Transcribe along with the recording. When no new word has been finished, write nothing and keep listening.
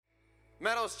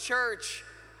Meadows Church,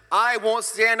 I won't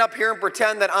stand up here and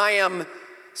pretend that I am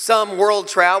some world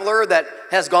traveler that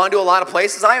has gone to a lot of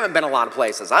places. I haven't been a lot of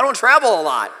places. I don't travel a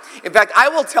lot. In fact, I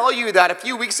will tell you that a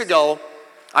few weeks ago,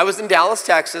 I was in Dallas,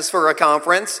 Texas for a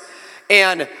conference,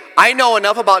 and I know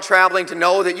enough about traveling to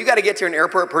know that you got to get to an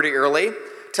airport pretty early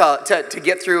to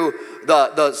get through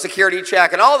the security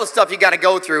check and all the stuff you got to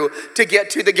go through to get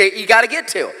to the gate you got to get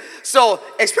to. So,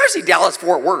 especially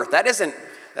Dallas-Fort Worth, that isn't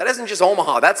just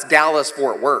Omaha, that's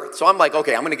Dallas-Fort Worth. So I'm like,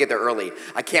 okay, I'm going to get there early.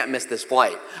 I can't miss this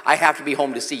flight. I have to be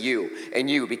home to see you and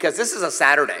you because this is a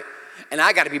Saturday, and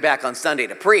I got to be back on Sunday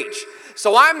to preach.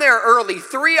 So I'm there early,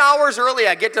 3 hours early.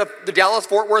 I get to the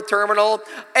Dallas-Fort Worth terminal,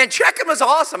 and check-in was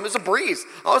awesome. It was a breeze.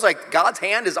 I was like, God's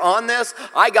hand is on this.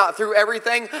 I got through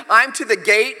everything. I'm to the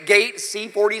gate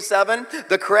C47,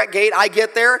 the correct gate. I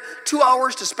get there, 2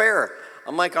 hours to spare.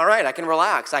 I'm like, all right, I can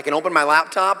relax. I can open my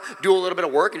laptop, do a little bit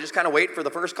of work, and just kind of wait for the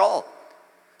first call.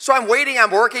 So I'm waiting,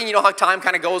 I'm working. You know how time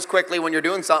kind of goes quickly when you're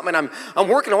doing something. And I'm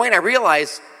working away, and I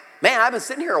realize, man, I've been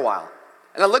sitting here a while.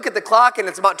 And I look at the clock, and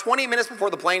it's about 20 minutes before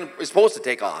the plane is supposed to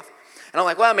take off. And I'm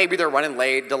like, well, maybe they're running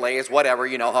late, delays, whatever,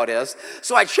 you know how it is.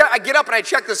 So I get up, and I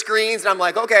check the screens, and I'm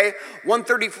like, okay,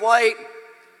 1:30 flight,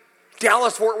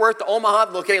 Dallas-Fort Worth to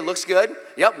Omaha, okay, looks good.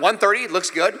 Yep, 1:30, looks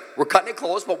good. We're cutting it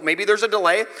close, but maybe there's a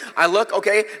delay. I look,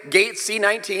 okay, gate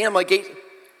C19. I'm like,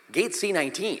 gate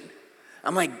C19.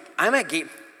 I'm like, I'm at gate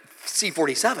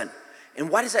C47. And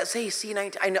why does that say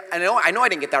C19? I know I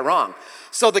didn't get that wrong.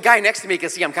 So the guy next to me can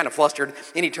see I'm kind of flustered,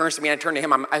 and he turns to me, and I turn to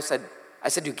him. I said,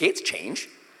 do gates change?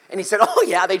 And he said, oh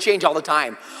yeah, they change all the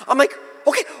time. I'm like,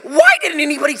 okay, why didn't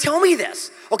anybody tell me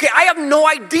this? Okay, I have no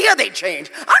idea they change.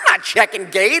 I'm not checking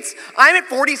gates. I'm at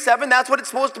 47, that's what it's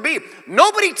supposed to be.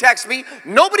 Nobody texted me,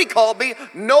 nobody called me,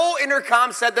 no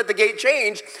intercom said that the gate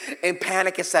changed, and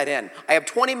panic has set in. I have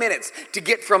 20 minutes to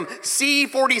get from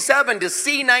C47 to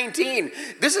C19.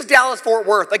 This is Dallas-Fort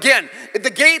Worth. Again, the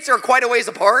gates are quite a ways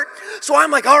apart, so I'm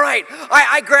like, all right,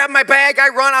 I grab my bag, I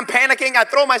run, I'm panicking, I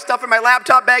throw my stuff in my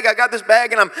laptop bag, I got this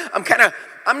bag, and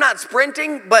I'm not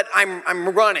sprinting, but I'm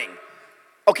running.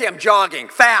 Okay, I'm jogging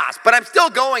fast, but I'm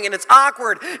still going, and it's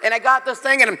awkward, and I got this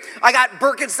thing, and I got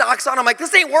Birkenstocks on. I'm like,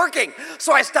 this ain't working.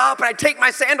 So I stop, and I take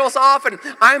my sandals off, and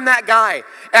I'm that guy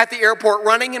at the airport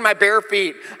running in my bare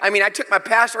feet. I mean, I took my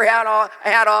pastor hat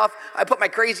off. I put my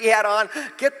crazy hat on.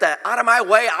 Get that out of my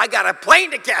way. I got a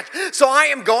plane to catch. So I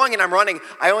am going, and I'm running.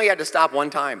 I only had to stop one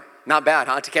time. Not bad,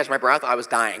 huh? To catch my breath, I was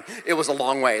dying. It was a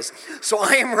long ways. So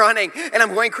I am running, and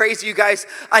I'm going crazy, you guys.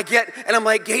 And I'm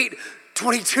like, gate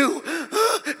 22,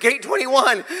 gate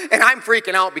 21, and I'm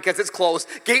freaking out because it's closed.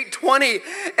 Gate 20,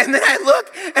 and then I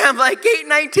look, and I'm like, gate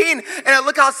 19, and I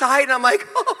look outside, and I'm like,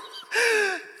 oh,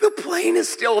 the plane is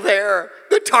still there.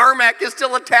 The tarmac is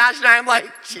still attached, and I'm like,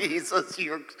 Jesus,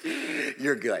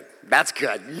 you're good. That's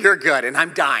good. You're good, and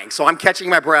I'm dying. So I'm catching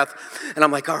my breath, and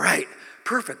I'm like, all right,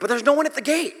 perfect. But there's no one at the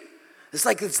gate. It's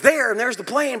like it's there, and there's the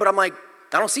plane, but I'm like,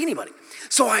 I don't see anybody.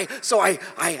 So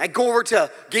I go over to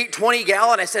gate 20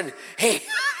 gal, and I said, hey,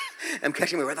 I'm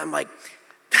catching my breath. I'm like,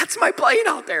 that's my plane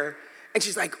out there. And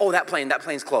she's like, oh, that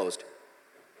plane's closed.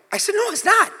 I said, no, it's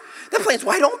not. That plane's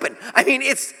wide open. I mean,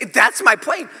 that's my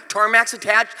plane. Tarmac's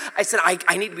attached. I said,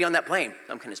 I need to be on that plane.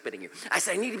 I'm kind of spitting here. I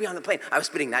said, I need to be on the plane. I was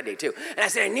spitting that day too. And I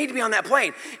said, I need to be on that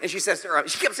plane. And she says,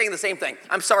 she kept saying the same thing.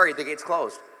 I'm sorry, the gate's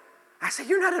closed. I said,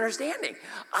 you're not understanding.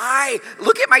 I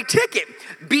look at my ticket,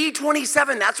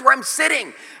 B27, that's where I'm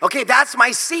sitting. Okay, that's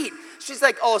my seat. She's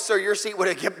like, oh, sir, your seat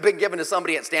would have been given to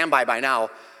somebody at standby by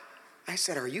now. I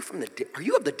said, are you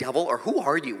of the devil, or who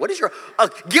are you? What is your,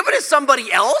 give it to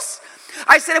somebody else?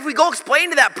 I said, if we go explain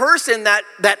to that person that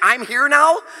I'm here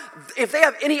now, if they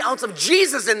have any ounce of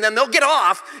Jesus in them, they'll get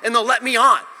off and they'll let me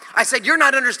on. I said, you're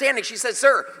not understanding. She said,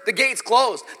 sir, the gate's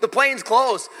closed. The plane's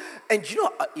closed. And you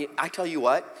know, I tell you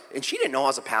what, and she didn't know I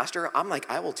was a pastor. I'm like,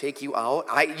 I will take you out.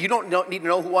 You don't need to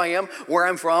know who I am, where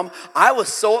I'm from. I was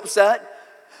so upset.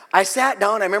 I sat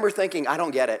down. I remember thinking, I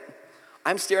don't get it.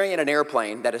 I'm staring at an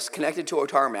airplane that is connected to a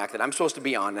tarmac that I'm supposed to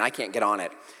be on, and I can't get on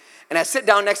it. And I sit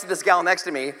down next to this gal next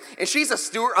to me, and she's a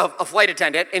flight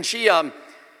attendant, and she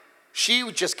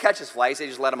just catches flights. They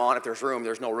just let them on if there's room.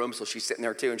 There's no room, so she's sitting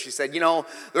there too. And she said, you know,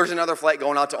 there's another flight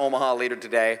going out to Omaha later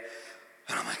today.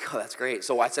 And I'm like, oh, that's great.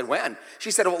 So I said, when?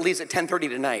 She said, well, it leaves at 10:30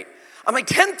 tonight. I'm like,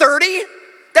 10:30?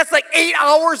 That's like 8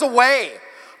 hours away.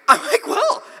 I'm like,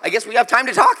 well, I guess we have time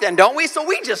to talk then, don't we? So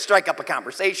we just strike up a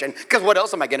conversation, because what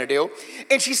else am I going to do?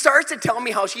 And she starts to tell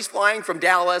me how she's flying from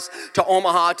Dallas to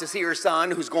Omaha to see her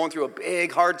son, who's going through a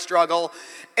big, hard struggle.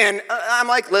 And I'm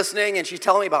like listening, and she's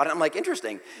telling me about it. I'm like,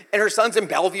 interesting. And her son's in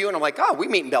Bellevue, and I'm like, oh, we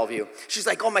meet in Bellevue. She's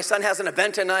like, oh, my son has an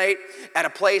event tonight at a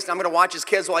place, and I'm going to watch his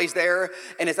kids while he's there.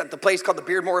 And it's at the place called the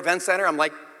Beardmore Event Center. I'm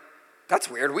like, that's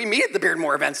weird. We meet at the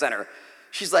Beardmore Event Center.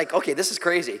 She's like, okay, this is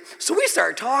crazy. So we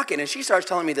start talking, and she starts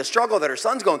telling me the struggle that her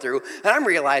son's going through, and I'm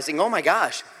realizing, oh my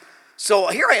gosh. So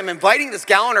here I am inviting this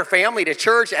gal and her family to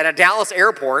church at a Dallas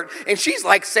airport, and she's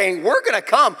like saying, we're going to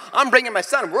come. I'm bringing my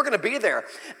son. We're going to be there.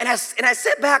 And I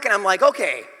sit back, and I'm like,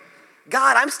 okay,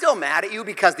 God, I'm still mad at you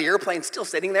because the airplane's still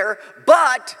sitting there,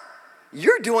 but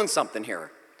you're doing something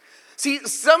here. See,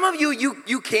 some of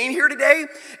you came here today,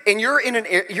 and you're in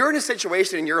a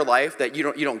situation in your life that you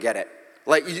don't get it.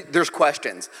 Like, there's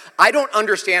questions. I don't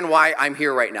understand why I'm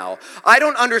here right now. I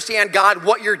don't understand, God,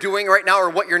 what you're doing right now or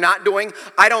what you're not doing.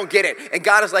 I don't get it. And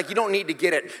God is like, you don't need to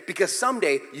get it, because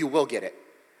someday you will get it.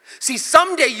 See,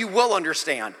 someday you will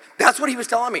understand. That's what he was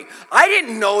telling me. I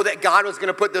didn't know that God was going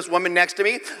to put this woman next to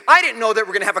me. I didn't know that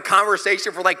we're going to have a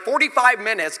conversation for like 45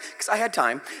 minutes, because I had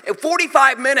time, and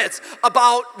 45 minutes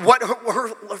about what her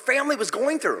family was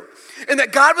going through. And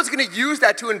that God was going to use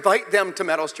that to invite them to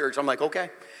Meadows Church. I'm like,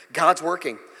 okay. God's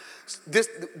working. This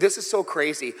is so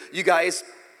crazy. You guys,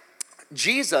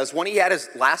 Jesus, when he had his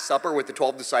last supper with the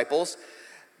 12 disciples,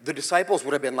 the disciples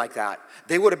would have been like that.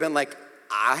 They would have been like,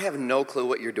 I have no clue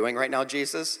what you're doing right now,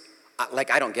 Jesus.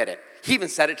 I don't get it. He even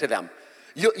said it to them.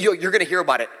 You're going to hear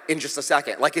about it in just a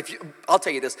second. I'll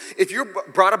tell you this. If you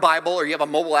brought a Bible or you have a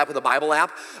mobile app with a Bible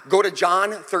app, go to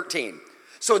John 13.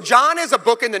 So John is a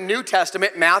book in the New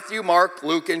Testament. Matthew, Mark,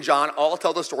 Luke, and John all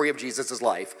tell the story of Jesus'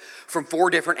 life from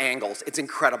 4 different angles. It's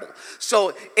incredible. So,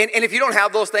 and if you don't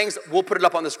have those things, we'll put it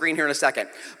up on the screen here in a second.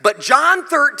 But John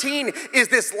 13 is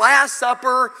this Last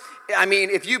Supper. I mean,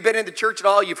 if you've been in the church at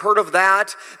all, you've heard of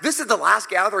that. This is the last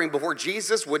gathering before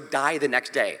Jesus would die the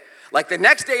next day. Like, the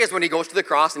next day is when he goes to the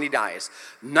cross and he dies.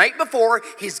 Night before,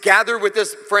 he's gathered with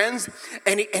his friends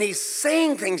and he's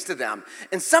saying things to them.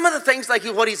 And some of the things, like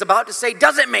what he's about to say,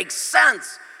 doesn't make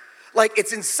sense. Like,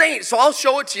 it's insane. So I'll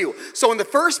show it to you. So in the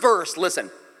first verse,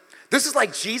 listen, this is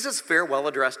like Jesus' farewell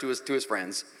address to his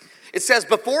friends. It says,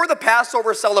 before the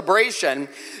Passover celebration,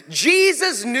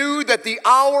 Jesus knew that the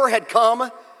hour had come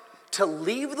to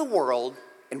leave the world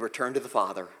and return to the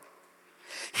Father.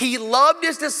 He loved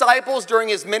his disciples during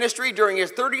his ministry, during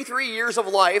his 33 years of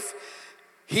life.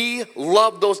 He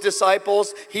loved those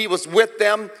disciples. He was with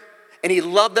them, and he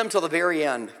loved them till the very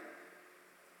end.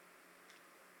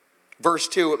 Verse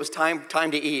 2, it was time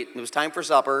to eat. It was time for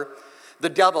supper. The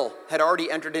devil had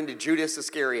already entered into Judas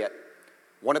Iscariot,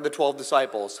 one of the 12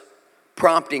 disciples,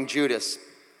 prompting Judas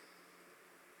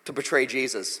to betray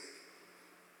Jesus.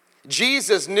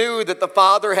 Jesus knew that the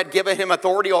Father had given him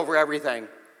authority over everything,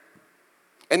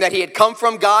 and that he had come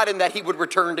from God and that he would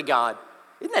return to God.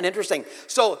 Isn't that interesting?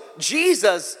 So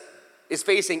Jesus is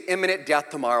facing imminent death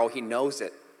tomorrow. He knows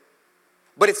it.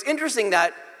 But it's interesting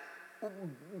that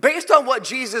based on what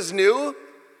Jesus knew,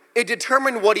 it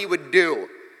determined what he would do.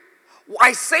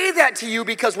 I say that to you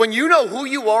because when you know who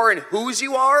you are and whose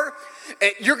you are,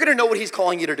 you're going to know what he's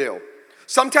calling you to do.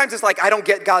 Sometimes it's like, I don't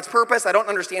get God's purpose. I don't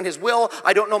understand his will.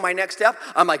 I don't know my next step.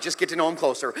 I'm like, just get to know him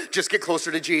closer. Just get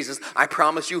closer to Jesus. I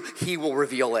promise you, he will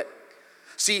reveal it.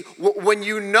 See, when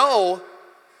you know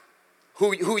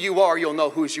who you are, you'll know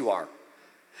whose you are.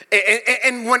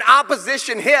 And when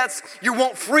opposition hits, you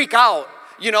won't freak out.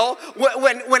 You know,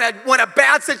 when a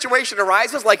bad situation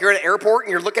arises, like you're at an airport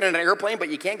and you're looking at an airplane, but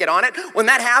you can't get on it. When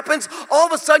that happens, all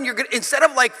of a sudden instead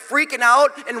of like freaking out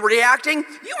and reacting,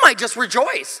 you might just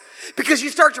rejoice. Because you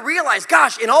start to realize,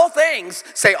 gosh, in all things,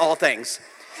 say all things.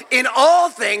 In all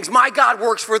things, my God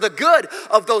works for the good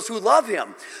of those who love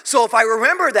him. So if I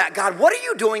remember that, God, what are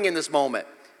you doing in this moment?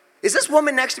 Is this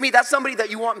woman next to me, that's somebody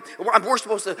that you want, we're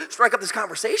supposed to strike up this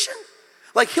conversation?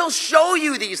 Like, he'll show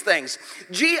you these things.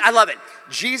 I love it.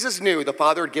 Jesus knew the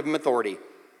Father had given him authority.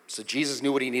 So Jesus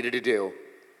knew what he needed to do.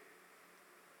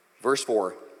 Verse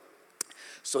 4.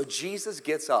 So Jesus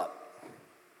gets up.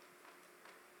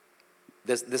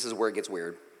 This is where it gets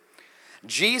weird.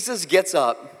 Jesus gets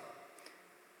up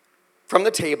from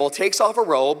the table, takes off a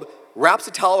robe, wraps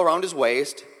a towel around his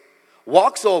waist,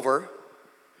 walks over,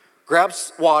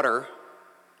 grabs water,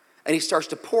 and he starts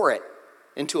to pour it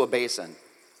into a basin.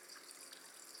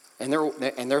 And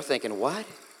they're thinking, what?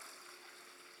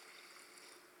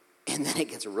 And then it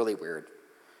gets really weird.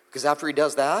 Because after he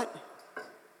does that,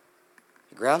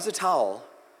 he grabs a towel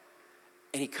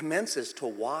and he commences to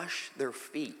wash their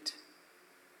feet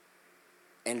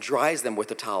and dries them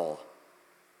with a towel.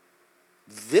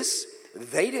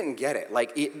 They didn't get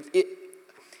it.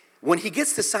 When he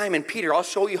gets to Simon Peter, I'll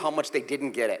show you how much they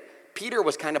didn't get it. Peter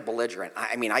was kind of belligerent.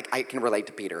 I can relate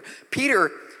to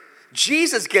Peter.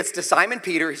 Jesus gets to Simon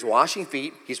Peter. He's washing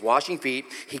feet.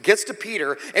 He gets to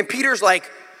Peter, and Peter's like,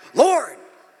 Lord,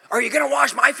 are you going to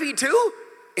wash my feet too?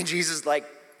 And Jesus is like,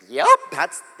 yep,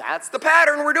 that's the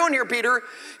pattern we're doing here, Peter.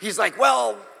 He's like,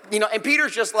 well, and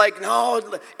Peter's just like, no.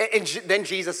 And then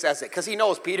Jesus says it because he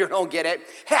knows Peter don't get it.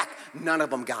 Heck, none of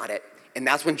them got it. And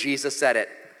that's when Jesus said it.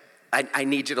 I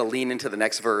need you to lean into the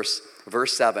next verse.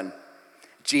 Verse 7.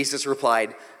 Jesus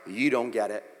replied, you don't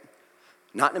get it.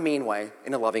 Not in a mean way,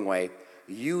 in a loving way.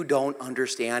 You don't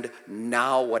understand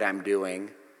now what I'm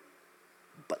doing,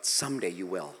 but someday you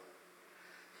will.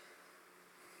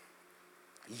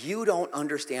 You don't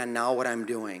understand now what I'm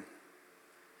doing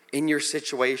in your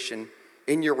situation,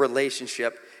 in your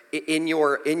relationship, in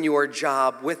your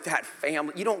job, with that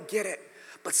family. You don't get it,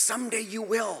 but someday you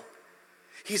will.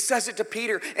 He says it to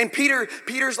Peter, and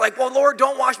Peter's like, well, Lord,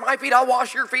 don't wash my feet, I'll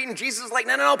wash your feet. And Jesus is like,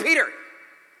 no, Peter,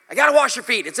 I gotta wash your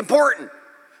feet, it's important.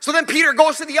 So then Peter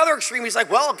goes to the other extreme. He's like,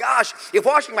 well, gosh, if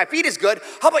washing my feet is good,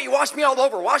 how about you wash me all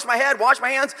over? Wash my head, wash my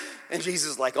hands. And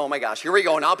Jesus is like, oh my gosh, here we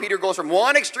go. Now Peter goes from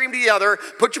one extreme to the other.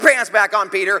 Put your pants back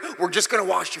on, Peter. We're just gonna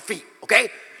wash your feet, okay?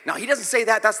 Now he doesn't say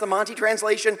that. That's the Monty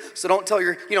translation. So don't tell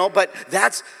but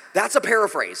that's a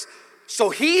paraphrase.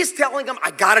 So he's telling him, I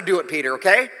gotta do it, Peter,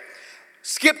 okay?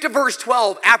 Skip to verse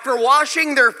 12. After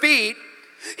washing their feet,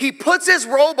 he puts his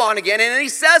robe on again, and then he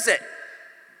says it.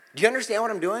 Do you understand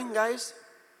what I'm doing, guys?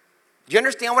 Do you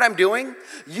understand what I'm doing?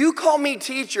 You call me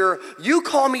teacher, you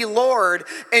call me Lord,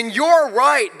 and you're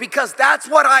right, because that's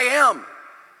what I am.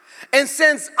 And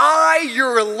since I,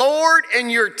 your Lord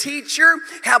and your teacher,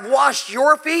 have washed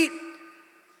your feet,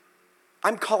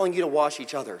 I'm calling you to wash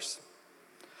each other's.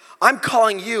 I'm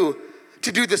calling you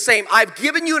to do the same. I've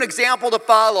given you an example to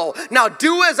follow. Now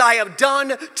do as I have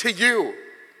done to you.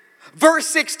 Verse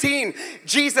 16,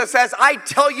 Jesus says, I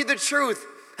tell you the truth.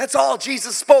 That's all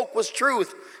Jesus spoke was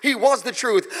truth. He was the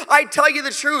truth. I tell you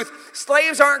the truth.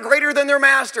 Slaves aren't greater than their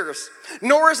masters,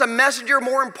 nor is a messenger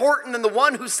more important than the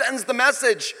one who sends the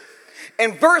message.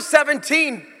 And verse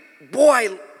 17, boy,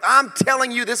 I'm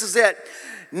telling you, this is it.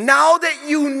 Now that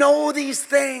you know these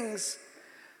things,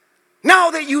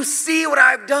 now that you see what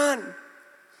I've done,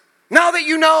 now that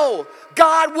you know,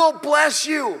 God will bless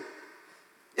you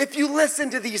if you listen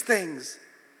to these things.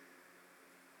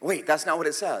 Wait, that's not what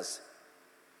it says.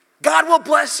 God will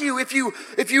bless you if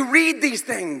you read these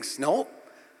things. No.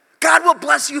 God will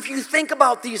bless you if you think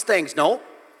about these things. No.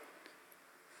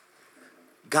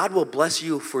 God will bless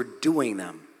you for doing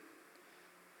them.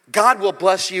 God will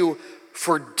bless you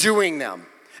for doing them.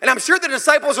 And I'm sure the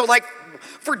disciples are like,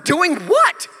 for doing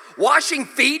what? Washing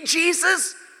feet,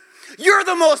 Jesus? You're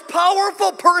the most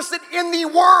powerful person in the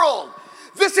world.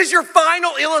 This is your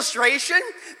final illustration?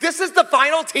 This is the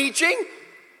final teaching?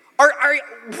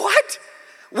 What?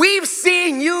 We've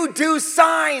seen you do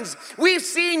signs. We've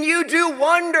seen you do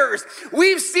wonders.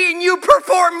 We've seen you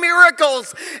perform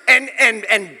miracles and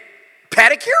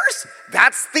pedicures?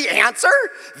 That's the answer?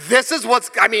 This is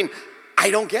I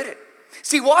don't get it.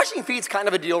 See, washing feet's kind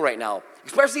of a deal right now,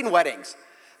 especially in weddings.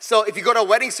 So if you go to a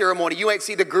wedding ceremony, you might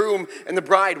see the groom and the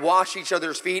bride wash each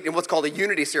other's feet in what's called a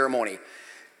unity ceremony.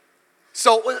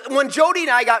 So when Jody and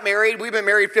I got married, we've been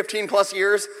married 15 plus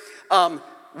years,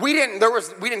 we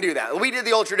didn't do that. We did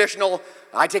the old traditional,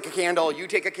 I take a candle, you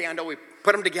take a candle, we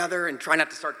put them together and try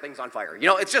not to start things on fire.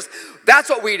 It's just, that's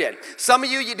what we did. Some of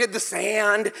you did the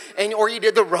sand, or you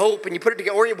did the rope and you put it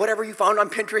together, or whatever you found on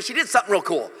Pinterest, you did something real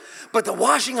cool. But the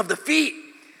washing of the feet,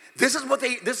 this is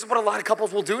what a lot of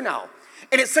couples will do now.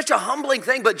 And it's such a humbling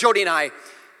thing, but Jody and I,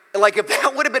 if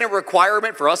that would have been a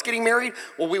requirement for us getting married,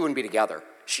 well, we wouldn't be together.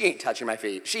 She ain't touching my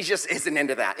feet. She just isn't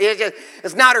into that.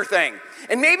 It's not her thing.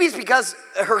 And maybe it's because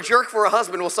her jerk for a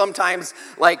husband will sometimes,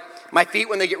 my feet,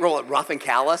 when they get real rough and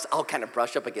callous, I'll kind of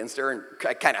brush up against her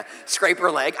and kind of scrape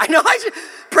her leg. I know,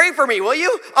 pray for me, will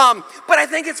you? But I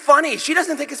think it's funny. She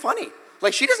doesn't think it's funny.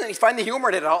 She doesn't find the humor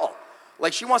in it at all.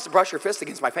 She wants to brush her fist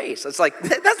against my face. It's like,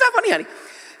 that's not funny, honey.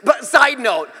 But side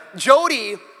note,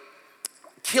 Jody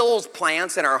kills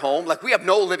plants in our home. We have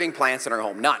no living plants in our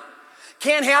home, none.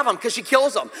 Can't have them because she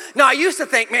kills them. Now, I used to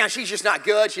think, man, she's just not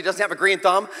good. She doesn't have a green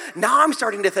thumb. Now I'm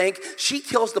starting to think she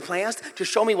kills the plants to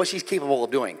show me what she's capable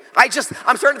of doing. I'm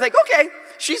starting to think, okay,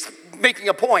 she's making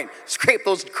a point. Scrape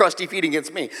those crusty feet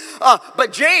against me.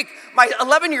 But Jake, my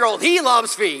 11-year-old, he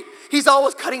loves feet. He's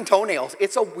always cutting toenails.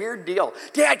 It's a weird deal.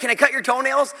 Dad, can I cut your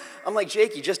toenails? I'm like,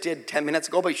 Jake, you just did 10 minutes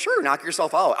ago, but sure, knock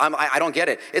yourself out. I don't get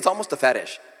it. It's almost a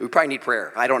fetish. We probably need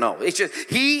prayer. I don't know. It's just,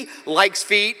 he likes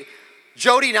feet.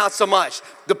 Jody, not so much.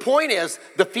 The point is,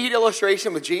 the feet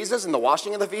illustration with Jesus and the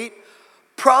washing of the feet,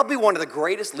 probably one of the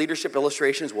greatest leadership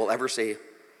illustrations we'll ever see.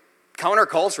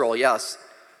 Countercultural, yes.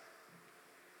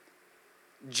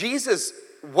 Jesus,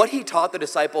 what he taught the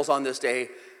disciples on this day,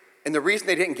 and the reason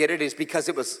they didn't get it is because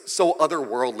it was so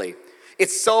otherworldly.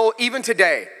 It's so, even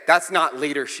today, that's not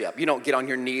leadership. You don't get on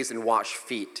your knees and wash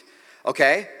feet,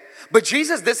 okay? But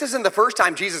Jesus, this isn't the first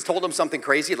time Jesus told them something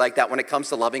crazy like that when it comes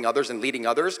to loving others and leading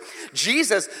others.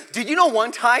 Jesus, did you know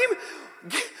one time,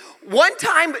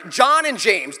 John and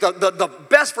James, the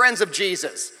best friends of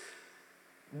Jesus,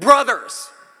 brothers,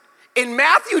 in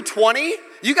Matthew 20,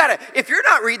 if you're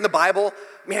not reading the Bible,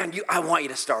 man, I want you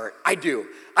to start. I do.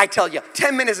 I tell you,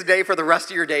 10 minutes a day for the rest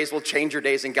of your days will change your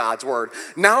days in God's word.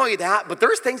 Not only that, but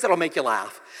there's things that'll make you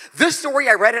laugh. This story,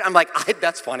 I read it, I'm like,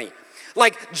 that's funny.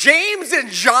 Like James and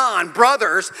John,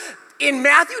 brothers, in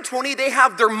Matthew 20, they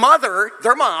have their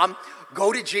mom,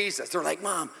 go to Jesus. They're like,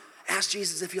 Mom, ask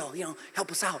Jesus if he'll,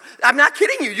 help us out. I'm not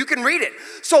kidding you. You can read it.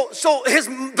 So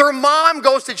their mom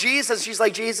goes to Jesus. She's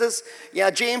like, Jesus,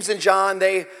 yeah, James and John,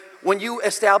 when you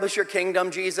establish your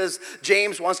kingdom, Jesus,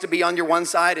 James wants to be on your one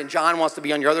side and John wants to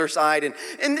be on your other side. And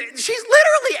she's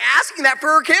literally asking that for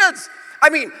her kids. I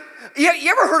mean,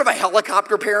 you ever heard of a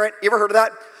helicopter parent? You ever heard of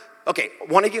that? Okay,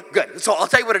 one of you? Good. So I'll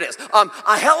tell you what it is.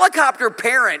 A helicopter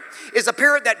parent is a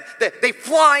parent that they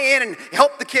fly in and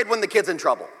help the kid when the kid's in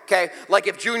trouble, okay? Like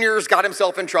if Junior's got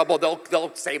himself in trouble,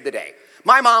 they'll save the day.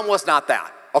 My mom was not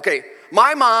that, okay?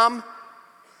 My mom,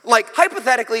 like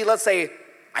hypothetically, let's say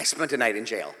I spent a night in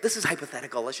jail. This is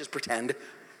hypothetical. Let's just pretend.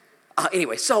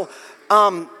 Anyway, so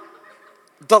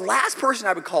the last person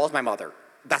I would call is my mother.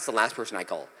 That's the last person I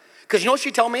call. Because you know what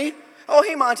she'd tell me? Oh,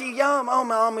 hey, Monty, yeah, oh,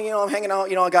 Mom, I'm hanging out,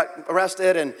 I got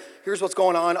arrested, and here's what's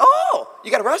going on. Oh,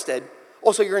 you got arrested?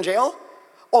 Oh, so you're in jail?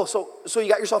 Oh, so you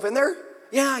got yourself in there?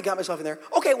 Yeah, I got myself in there.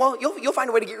 Okay, well, you'll find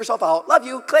a way to get yourself out. Love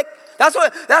you, click.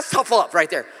 That's tough love right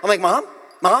there. I'm like, Mom,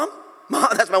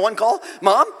 that's my one call.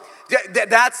 Mom,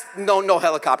 that's no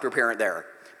helicopter parent there.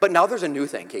 But now there's a new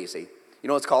thing, Casey. You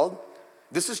know what it's called?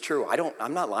 This is true.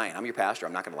 I'm not lying. I'm your pastor.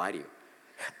 I'm not going to lie to you.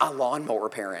 A lawnmower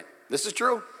parent. This is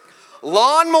true.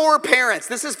 Lawnmower parents.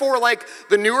 This is for like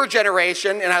the newer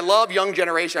generation, and I love young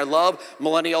generation. I love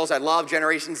millennials. I love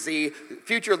Generation Z,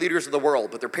 future leaders of the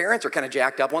world. But their parents are kind of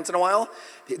jacked up once in a while.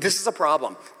 This is a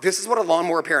problem. This is what a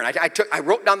lawnmower parent. I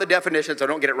wrote down the definition so I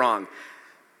don't get it wrong.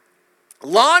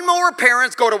 Lawnmower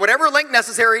parents go to whatever length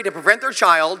necessary to prevent their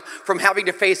child from having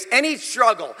to face any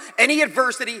struggle, any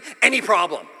adversity, any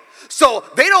problem. So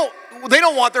they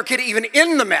don't want their kid even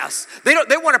in the mess. They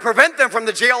want to prevent them from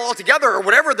the jail altogether or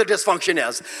whatever the dysfunction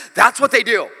is. That's what they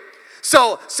do.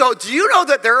 So do you know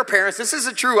that there are parents, this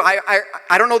isn't true, I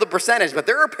don't know the percentage, but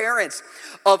there are parents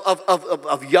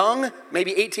of young,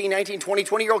 maybe 18, 19, 20,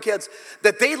 20-year-old kids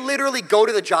that they literally go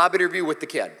to the job interview with the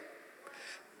kid.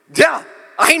 Yeah,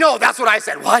 I know, that's what I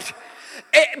said. What?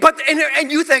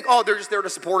 And you think, oh, they're just there to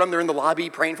support them. They're in the lobby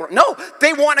praying for them. No,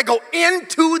 they want to go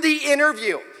into the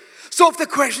interview. So if the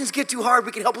questions get too hard,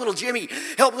 we can help little Jimmy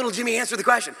answer the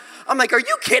question. I'm like, are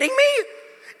you kidding me?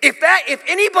 If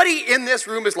anybody in this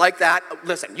room is like that,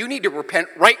 listen, you need to repent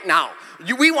right now.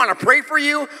 We want to pray for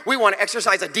you. We want to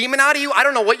exorcise a demon out of you. I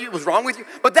don't know what was wrong with you,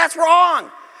 but that's wrong.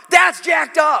 That's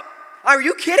jacked up. Are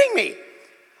you kidding me?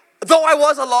 Though I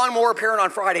was a lawnmower parent on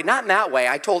Friday, not in that way.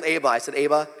 I told Ava, I said,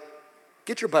 Ava,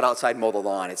 get your butt outside and mow the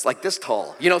lawn. It's like this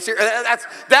tall.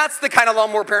 That's the kind of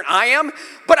lawnmower parent I am.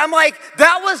 But I'm like,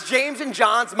 that was James and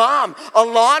John's mom, a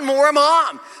lawnmower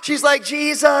mom. She's like,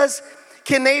 Jesus,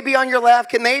 can they be on your left?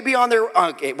 Can they be on their,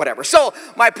 okay, whatever. So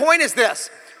my point is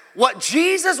this. What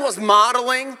Jesus was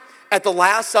modeling at the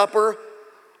Last Supper,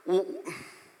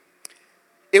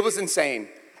 it was insane.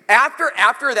 After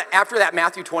that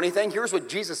Matthew 20 thing, here's what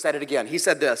Jesus said it again. He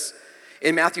said this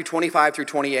in Matthew 25 through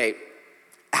 28.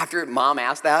 After mom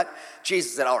asked that,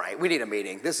 Jesus said, all right, we need a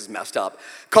meeting. This is messed up.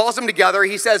 Calls them together.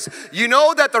 He says, you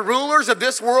know that the rulers of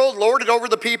this world lord it over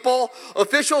the people.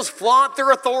 Officials flaunt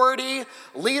their authority.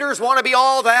 Leaders want to be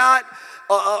all that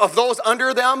of those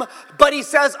under them. But he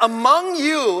says, among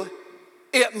you,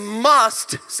 it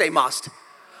must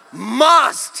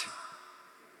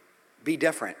be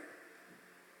different.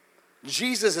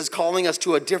 Jesus is calling us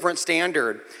to a different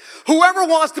standard. Whoever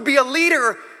wants to be a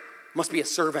leader must be a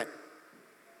servant.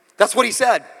 That's what he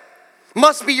said.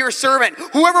 must be your servant.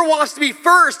 Whoever wants to be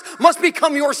first must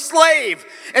become your slave.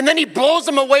 And then he blows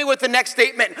them away with the next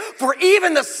statement. For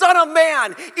even the Son of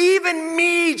Man, even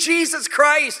me, Jesus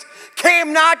Christ,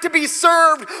 came not to be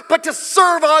served, but to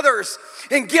serve others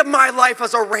and give my life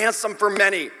as a ransom for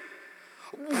many.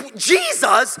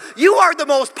 Jesus, you are the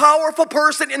most powerful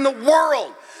person in the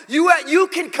world. You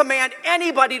can command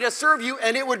anybody to serve you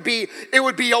and it would be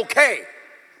okay.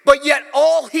 But yet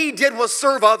all he did was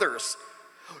serve others.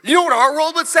 You know what our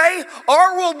world would say?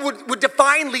 Our world would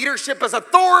define leadership as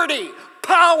authority,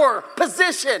 power,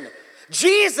 position.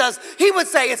 Jesus, he would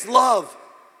say it's love,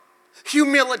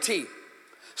 humility,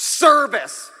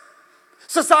 service.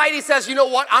 Society says, you know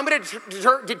what? I'm going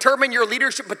to determine your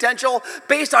leadership potential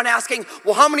based on asking,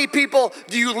 well, how many people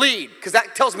do you lead? Because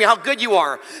that tells me how good you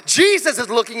are. Jesus is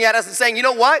looking at us and saying, you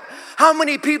know what? How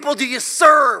many people do you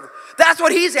serve? That's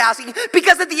what he's asking,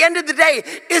 because at the end of the day,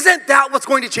 isn't that what's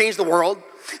going to change the world?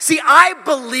 See, I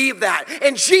believe that,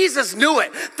 and Jesus knew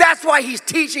it. That's why he's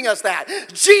teaching us that.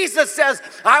 Jesus says,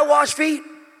 I wash feet,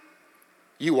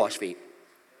 you wash feet.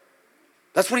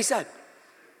 That's what he said.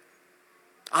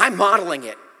 I'm modeling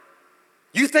it.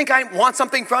 You think I want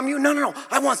something from you? No.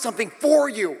 I want something for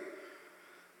you.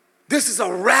 This is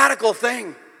a radical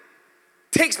thing.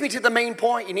 Takes me to the main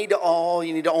point. You need to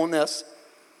own this.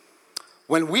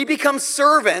 When we become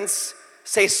servants,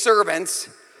 say servants.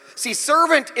 See,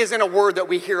 servant isn't a word that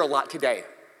we hear a lot today.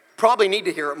 Probably need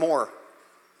to hear it more.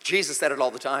 Jesus said it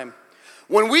all the time.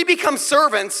 When we become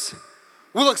servants,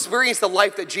 we'll experience the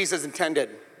life that Jesus intended.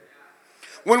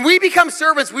 When we become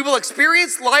servants, we will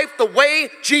experience life the way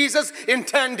Jesus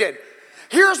intended.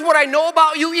 Here's what I know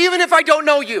about you, even if I don't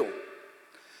know you.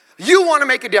 You want to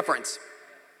make a difference.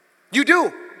 You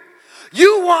do.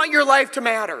 You want your life to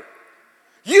matter.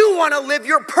 You want to live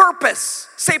your purpose.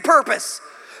 Say purpose.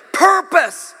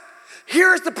 Purpose.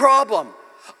 Here's the problem.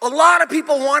 A lot of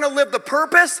people want to live the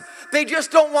purpose. They just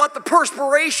don't want the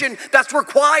perspiration that's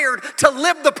required to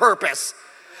live the purpose.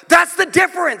 That's the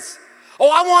difference. Oh,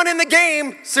 I want in the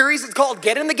game. Series is called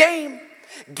Get in the Game.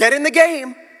 Get in the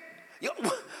game.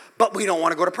 But we don't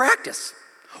want to go to practice.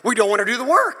 We don't want to do the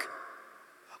work.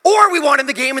 Or we want in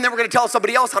the game and then we're going to tell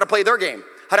somebody else how to play their game,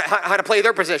 how to play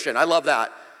their position. I love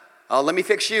that. Let me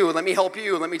fix you. Let me help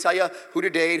you. Let me tell you who to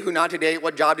date, who not to date,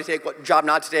 what job to take, what job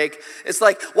not to take. It's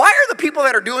like, why are the people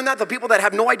that are doing that the people that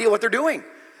have no idea what they're doing?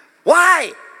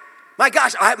 Why? My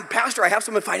gosh, I'm a pastor. I have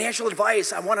some financial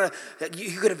advice. I want to,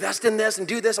 you could invest in this and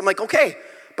do this. I'm like, okay,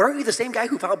 but aren't you the same guy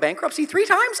who filed bankruptcy 3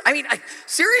 times? I mean,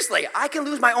 seriously, I can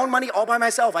lose my own money all by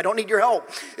myself. I don't need your help.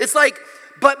 It's like,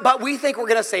 but we think we're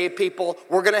going to save people.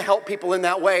 We're going to help people in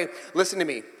that way. Listen to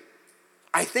me.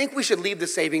 I think we should leave the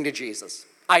saving to Jesus.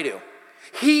 I do.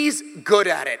 He's good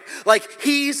at it. Like,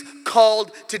 he's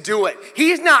called to do it.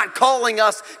 He's not calling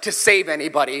us to save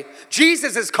anybody.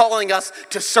 Jesus is calling us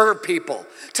to serve people,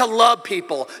 to love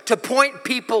people, to point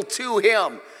people to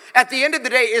him. At the end of the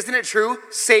day, isn't it true?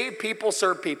 Save people,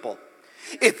 serve people.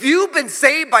 If you've been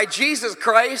saved by Jesus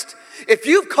Christ, if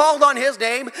you've called on his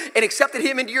name and accepted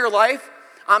him into your life,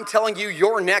 I'm telling you,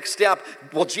 your next step,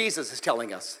 well, Jesus is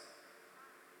telling us.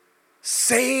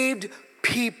 Saved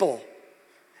people.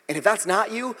 And if that's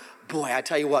not you, boy, I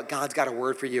tell you what, God's got a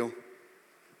word for you.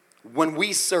 When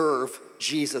we serve,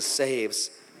 Jesus saves.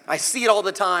 I see it all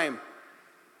the time.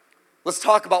 Let's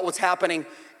talk about what's happening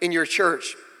in your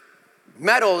church.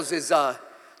 Meadows is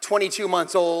 22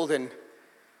 months old, and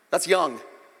that's young.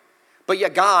 But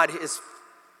yet God is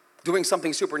doing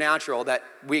something supernatural that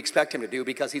we expect him to do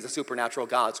because he's a supernatural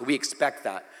God, so we expect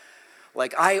that.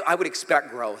 Like, I would expect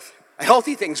growth.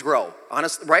 Healthy things grow,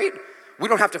 honestly, right? We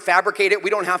don't have to fabricate it.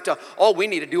 We don't have to, all we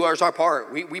need to do is our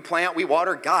part. We plant, we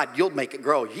water. God, you'll make it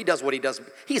grow. He does what he does.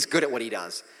 He's good at what he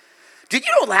does. Did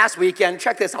you know last weekend,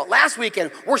 check this out. Last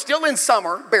weekend, we're still in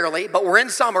summer, barely, but we're in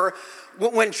summer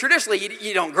when traditionally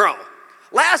you don't grow.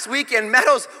 Last weekend,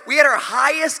 Meadows, we had our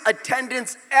highest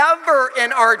attendance ever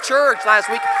in our church last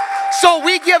week. So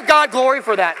we give God glory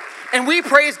for that. And we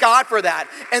praise God for that.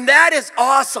 And that is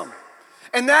awesome.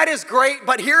 And that is great.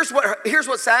 But here's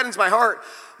what saddens my heart.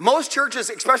 Most churches,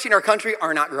 especially in our country,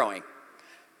 are not growing.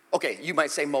 Okay, you might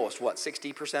say most, what,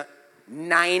 60%?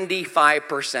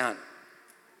 95%.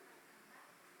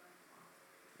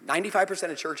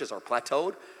 95% of churches are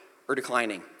plateaued or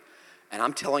declining. And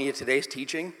I'm telling you, today's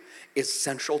teaching is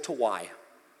central to why.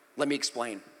 Let me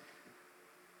explain.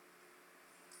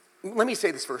 Let me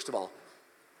say this first of all,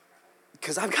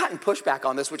 because I've gotten pushback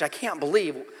on this, which I can't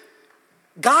believe.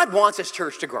 God wants his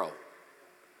church to grow.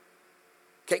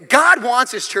 Okay, God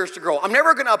wants his church to grow. I'm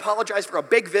never going to apologize for a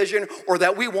big vision or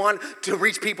that we want to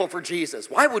reach people for Jesus.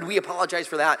 Why would we apologize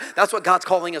for that? That's what God's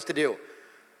calling us to do.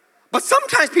 But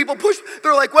sometimes people push,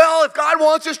 they're like, well, if God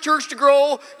wants his church to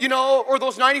grow, or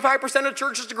those 95% of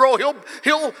churches to grow,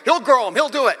 he'll grow them, he'll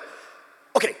do it.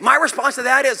 Okay, my response to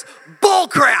that is bull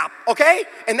crap, okay?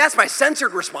 And that's my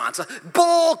censored response.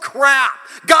 Bull crap.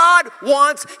 God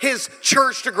wants his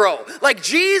church to grow. Like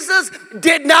Jesus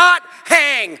did not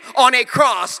hang on a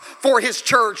cross for his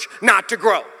church not to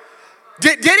grow.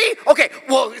 Did he? Okay,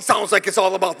 well, it sounds like it's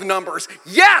all about the numbers.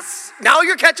 Yes, now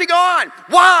you're catching on.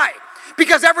 Why?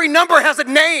 Because every number has a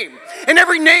name, and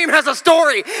every name has a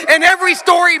story, and every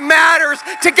story matters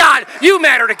to God. You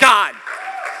matter to God,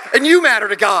 and you matter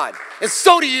to God, and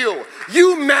so do you.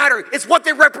 You matter. It's what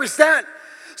they represent.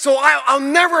 So I'll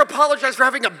never apologize for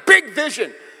having a big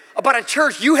vision about a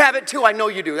church. You have it too. I know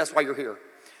you do. That's why you're here.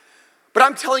 But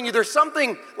I'm telling you, there's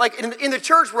something, like in the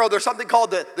church world, there's something called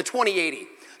the 20-80.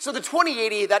 So the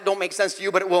 20-80, that don't make sense to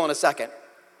you, but it will in a second.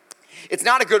 It's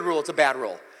not a good rule, it's a bad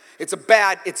rule.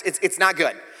 It's not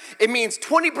good. It means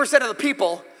 20% of the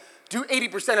people do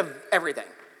 80% of everything.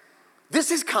 This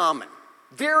is common,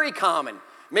 very common.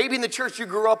 Maybe in the church you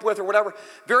grew up with or whatever,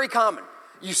 very common.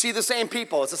 You see the same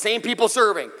people. It's the same people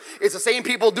serving. It's the same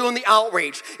people doing the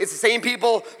outreach. It's the same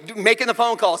people making the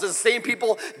phone calls. It's the same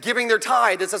people giving their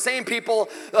tithe. It's the same people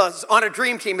on a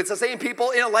dream team. It's the same people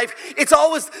in a life. It's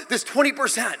always this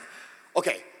 20%.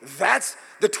 Okay, it's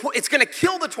going to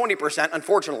kill the 20%,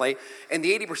 unfortunately, and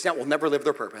the 80% will never live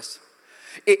their purpose.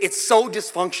 It's so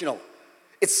dysfunctional.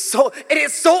 It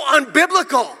is so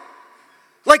unbiblical.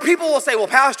 Like people will say, well,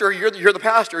 pastor, you're the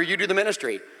pastor, you do the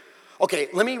ministry. Okay,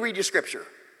 let me read you scripture.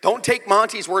 Don't take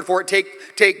Monty's word for it,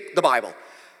 take the Bible.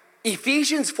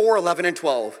 Ephesians 4:11 and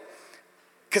 12.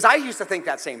 Because I used to think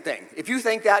that same thing. If you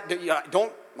think that,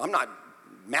 I'm not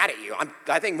mad at you.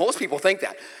 I think most people think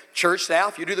that. Church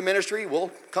staff, you do the ministry, we'll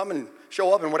come and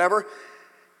show up and whatever.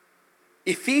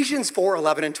 Ephesians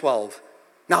 4:11 and 12.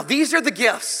 Now these are the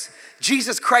gifts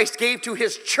Jesus Christ gave to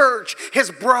his church,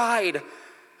 his bride.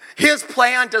 His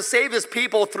plan to save his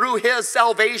people through his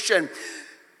salvation.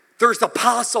 There's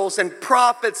apostles and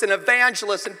prophets and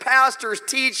evangelists and pastors,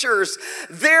 teachers.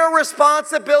 Their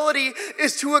responsibility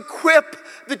is to equip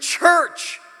the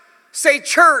church. Say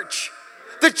church.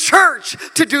 The church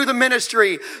to do the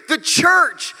ministry. The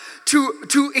church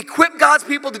to equip God's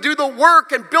people to do the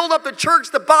work and build up the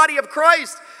church, the body of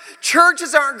Christ.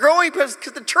 Churches aren't growing because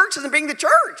the church isn't being the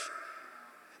church.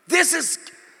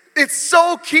 It's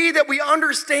so key that we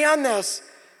understand this.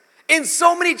 In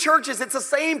so many churches, it's the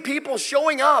same people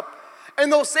showing up, and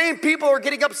those same people are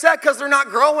getting upset because they're not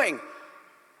growing.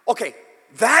 Okay,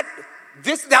 that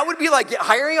would be like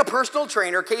hiring a personal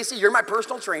trainer. Casey, you're my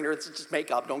personal trainer. It's just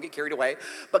makeup. Don't get carried away.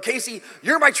 But Casey,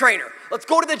 you're my trainer. Let's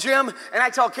go to the gym, and I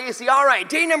tell Casey, all right,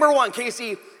 day number 1,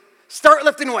 Casey, start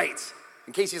lifting weights.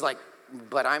 And Casey's like,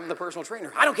 but I'm the personal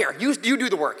trainer. I don't care. You do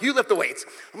the work. You lift the weights.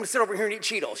 I'm going to sit over here and eat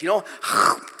Cheetos,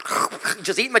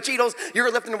 Just eating my Cheetos.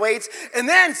 You're lifting the weights. And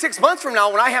then 6 months from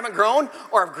now, when I haven't grown,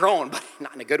 or I've grown, but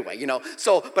not in a good way,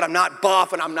 but I'm not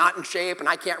buff and I'm not in shape and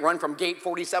I can't run from gate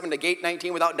 47 to gate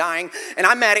 19 without dying, and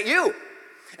I'm mad at you.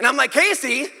 And I'm like,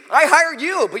 Casey, I hired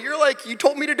you, but you're like, you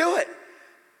told me to do it.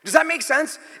 Does that make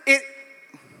sense?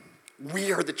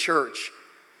 We are the church.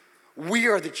 We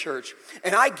are the church.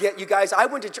 And I get you guys, I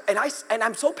went to church, and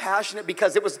I'm so passionate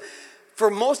because it was, for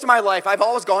most of my life, I've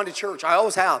always gone to church. I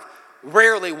always have.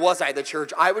 Rarely was I the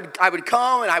church. I would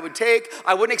come and I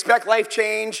wouldn't expect life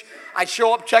change. I'd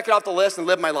show up, check it off the list, and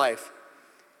live my life.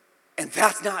 And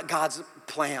that's not God's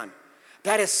plan.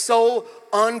 That is so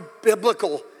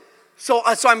unbiblical. So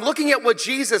I'm looking at what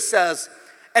Jesus says,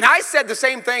 and I said the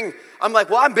same thing. I'm like,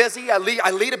 well, I'm busy. I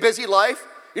lead a busy life.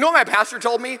 You know what my pastor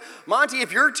told me? Monty,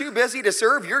 if you're too busy to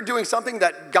serve, you're doing something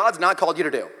that God's not called you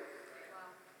to do.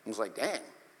 I was like, dang,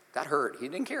 that hurt. He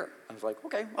didn't care. I was like,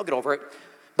 okay, I'll get over it.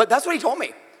 But that's what he told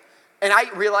me. And I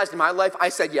realized in my life, I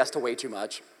said yes to way too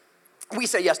much. We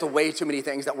say yes to way too many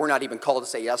things that we're not even called to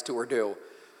say yes to or do.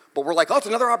 But we're like, oh, it's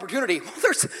another opportunity.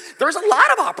 Well, there's a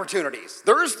lot of opportunities.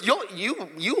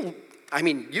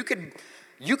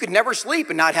 You could never sleep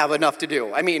and not have enough to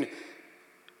do.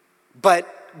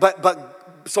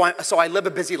 So I live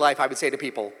a busy life, I would say to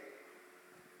people.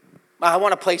 I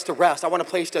want a place to rest. I want a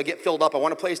place to get filled up. I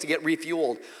want a place to get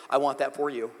refueled. I want that for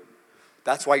you.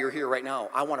 That's why you're here right now.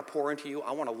 I want to pour into you.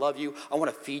 I want to love you. I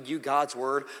want to feed you God's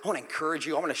word. I want to encourage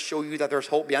you. I want to show you that there's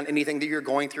hope beyond anything that you're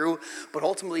going through. But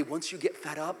ultimately, once you get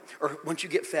fed up, or once you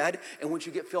get fed, and once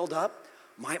you get filled up,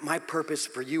 my purpose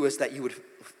for you is that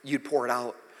you'd pour it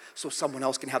out, so someone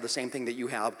else can have the same thing that you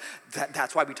have.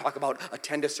 That's why we talk about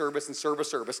attend a service and serve a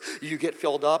service. You get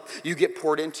filled up, you get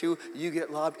poured into, you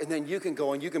get loved, and then you can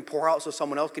go and you can pour out so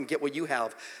someone else can get what you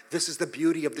have. This is the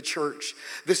beauty of the church.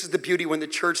 This is the beauty when the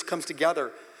church comes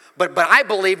together. But I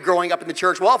believed growing up in the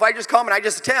church, well, if I just come and I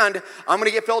just attend, I'm going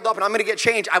to get filled up and I'm going to get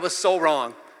changed. I was so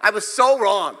wrong. I was so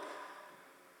wrong.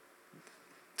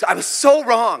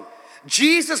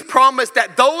 Jesus promised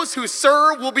that those who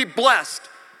serve will be blessed.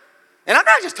 And I'm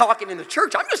not just talking in the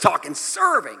church. I'm just talking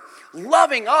serving,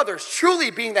 loving others, truly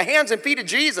being the hands and feet of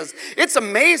Jesus. It's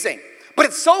amazing, but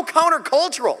it's so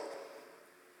countercultural.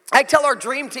 I tell our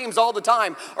dream teams all the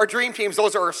time, our dream teams,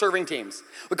 those are our serving teams.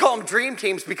 We call them dream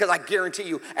teams because I guarantee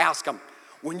you, ask them.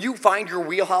 When you find your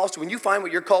wheelhouse, when you find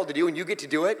what you're called to do and you get to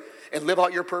do it and live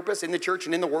out your purpose in the church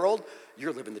and in the world,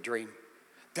 you're living the dream.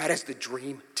 That is the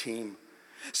dream team.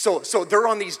 So they're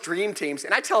on these dream teams.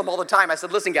 And I tell them all the time, I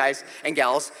said, listen, guys and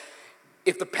gals,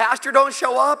 if the pastor don't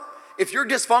show up, if your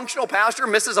dysfunctional pastor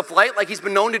misses a flight like he's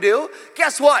been known to do,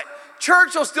 guess what?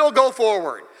 Church will still go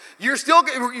forward. You're still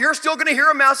going to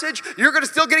hear a message. You're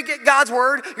still going to get God's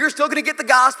word. You're still going to get the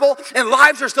gospel, and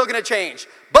lives are still going to change.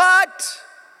 But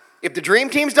if the dream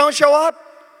teams don't show up,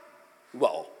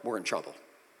 well, we're in trouble.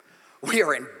 We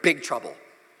are in big trouble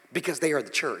because they are the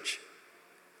church.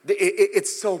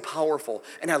 It's so powerful,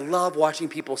 and I love watching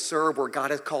people serve where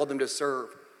God has called them to serve.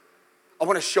 I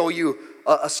want to show you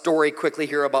a story quickly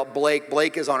here about Blake.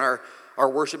 Blake is on our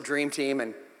worship dream team,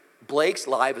 and Blake's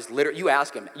life is literally, you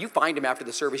ask him, you find him after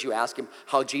the service, you ask him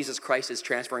how Jesus Christ is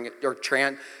transforming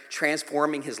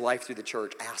his life through the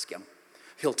church. Ask him.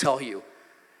 He'll tell you.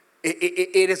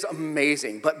 It is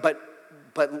amazing, but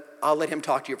I'll let him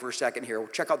talk to you for a second here.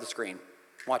 Check out the screen.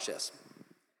 Watch this.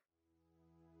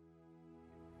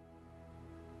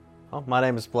 Well, my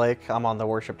name is Blake. I'm on the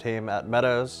worship team at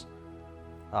Meadows.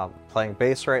 Playing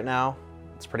bass right now.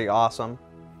 It's pretty awesome.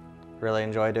 Really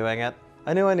enjoy doing it.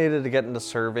 I knew I needed to get into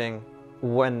serving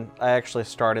when I actually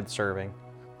started serving.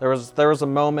 There was a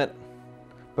moment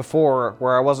before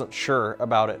where I wasn't sure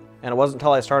about it, and it wasn't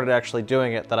until I started actually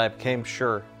doing it that I became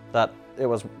sure that it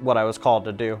was what I was called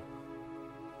to do.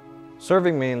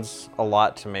 Serving means a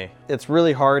lot to me. It's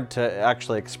really hard to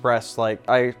actually express. Like,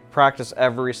 I practice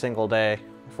every single day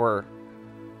for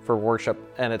worship,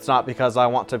 and it's not because I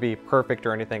want to be perfect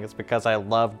or anything. It's because I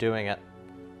love doing it.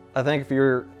 I think if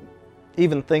you're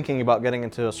even thinking about getting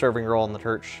into a serving role in the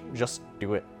church, just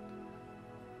do it.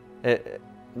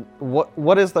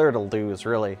 What is there to lose,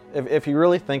 really? If you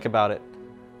really think about it,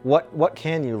 what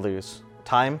can you lose?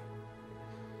 Time?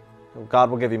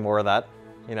 God will give you more of that,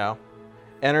 you know.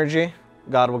 Energy?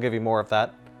 God will give you more of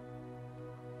that.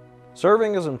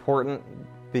 Serving is important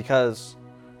because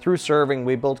through serving,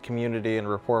 we build community and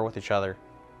rapport with each other.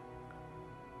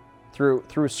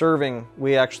 Through serving,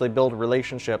 we actually build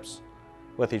relationships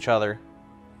with each other,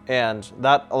 and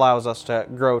that allows us to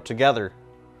grow together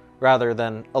rather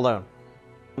than alone.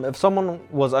 If someone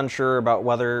was unsure about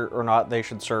whether or not they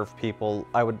should serve people,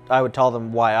 I would tell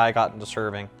them why I got into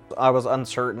serving. I was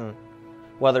uncertain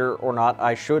whether or not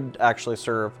I should actually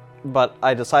serve, but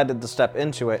I decided to step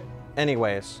into it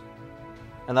anyways.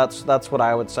 And that's what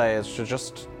I would say, is to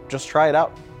just try it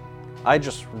out. I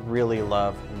just really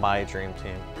love my dream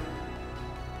team.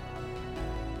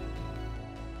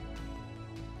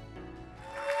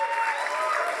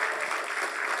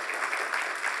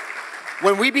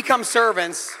 When we become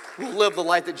servants, we'll live the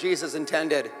life that Jesus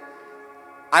intended.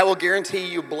 I will guarantee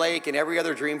you, Blake and every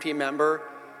other dream team member,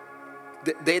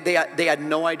 they had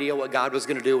no idea what God was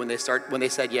going to do when they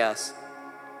said yes.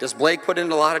 Does Blake put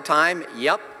in a lot of time?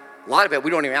 Yep. A lot of it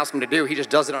we don't even ask him to do. He just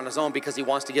does it on his own because he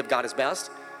wants to give God his best.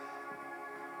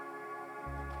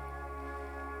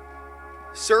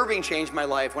 Serving changed my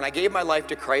life. When I gave my life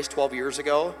to Christ 12 years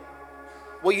ago,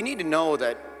 well, you need to know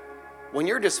that when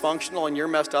you're dysfunctional and you're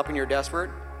messed up and you're desperate,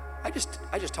 I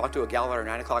just talked to a gal at our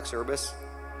 9 o'clock service.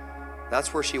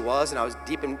 That's where she was, and I was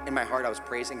deep in my heart, I was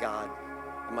praising God.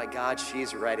 I'm like, God,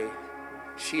 she's ready.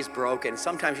 She's broken.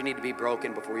 Sometimes you need to be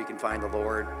broken before you can find the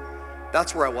Lord.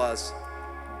 That's where I was,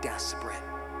 desperate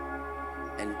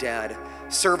and dead.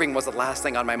 Serving was the last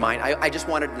thing on my mind. I just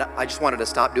wanted to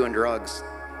stop doing drugs.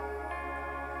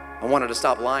 I wanted to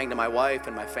stop lying to my wife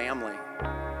and my family.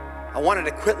 I wanted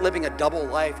to quit living a double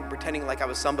life and pretending like I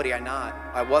was somebody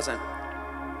I wasn't.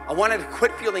 I wanted to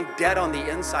quit feeling dead on the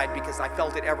inside because I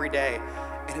felt it every day,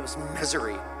 and it was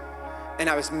misery, and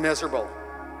I was miserable.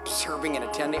 Serving and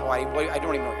attending, I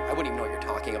wouldn't even know what you're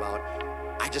talking about.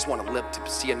 I just want to live to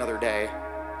see another day.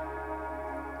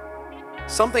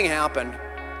 Something happened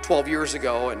 12 years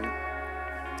ago, and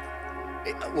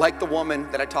like the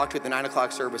woman that I talked to at the 9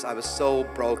 o'clock service, I was so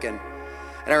broken.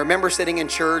 And I remember sitting in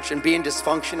church and being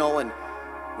dysfunctional and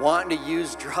wanting to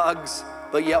use drugs,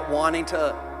 but yet wanting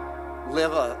to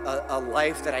live a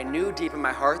life that I knew deep in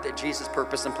my heart that Jesus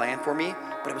purposed and planned for me,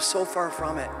 but I was so far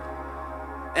from it.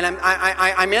 And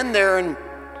I'm in there, and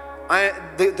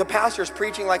The pastor's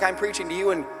preaching like I'm preaching to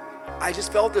you, and I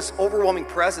just felt this overwhelming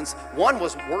presence. One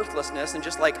was worthlessness, and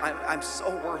just like, I'm so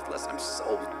worthless. I'm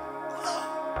so...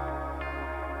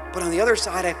 But on the other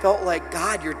side, I felt like,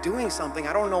 God, you're doing something.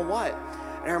 I don't know what.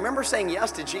 And I remember saying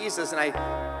yes to Jesus, and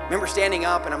I remember standing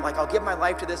up, and I'm like, I'll give my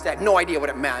life to this. I had no idea what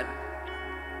it meant.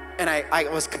 And I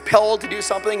was compelled to do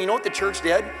something. You know what the church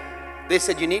did? They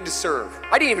said, you need to serve.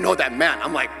 I didn't even know what that meant.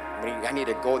 I'm like, I need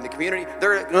to go in the community.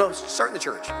 They're like, no, start in the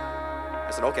church. I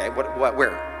said, okay, what,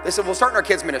 where? They said, we'll start in our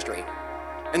kids' ministry.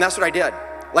 And that's what I did.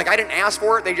 Like, I didn't ask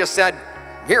for it. They just said,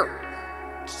 here,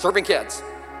 serving kids.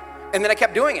 And then I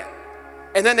kept doing it.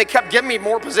 And then they kept giving me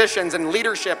more positions and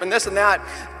leadership and this and that.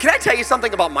 Can I tell you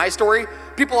something about my story?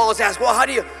 People always ask, well, how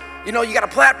do you got a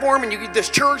platform and you get this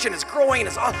church and it's growing and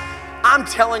it's all. I'm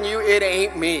telling you, it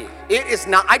ain't me. It is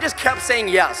not. I just kept saying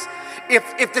yes.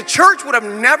 If the church would have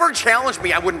never challenged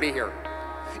me, I wouldn't be here.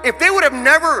 If they would have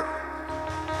never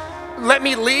let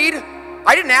me lead,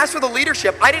 I didn't ask for the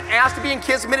leadership. I didn't ask to be in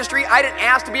kids ministry. I didn't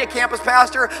ask to be a campus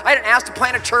pastor. I didn't ask to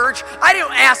plant a church. I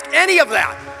didn't ask any of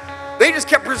that. They just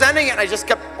kept presenting it, and I just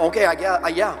kept, okay, I guess,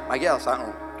 I don't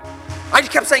know. I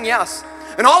just kept saying yes.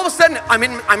 And all of a sudden, I'm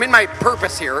in my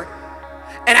purpose here,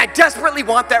 and I desperately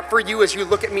want that for you as you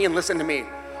look at me and listen to me.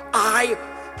 I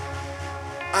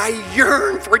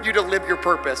yearn for you to live your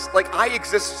purpose. Like, I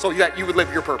exist so that you would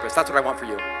live your purpose. That's what I want for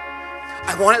you.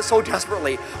 I want it so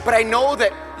desperately, but I know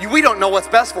that we don't know what's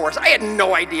best for us. I had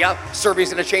no idea serving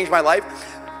is going to change my life.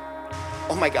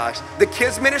 Oh my gosh, the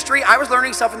kids ministry, I was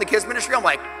learning stuff in the kids ministry. I'm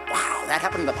like, wow, that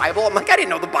happened in the Bible? I'm like, I didn't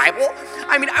know the Bible.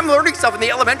 I mean, I'm learning stuff in the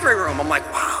elementary room. I'm like,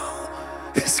 wow,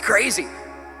 this is crazy.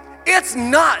 It's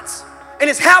nuts. And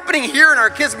it's happening here in our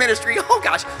kids ministry. Oh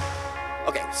gosh.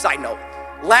 Okay, side note.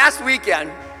 Last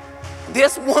weekend,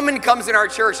 this woman comes in our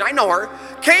church. I know her.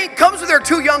 Comes with her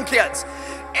 2 young kids.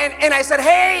 And I said,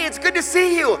 hey, it's good to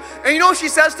see you. And you know what she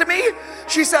says to me?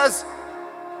 She says,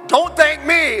 don't thank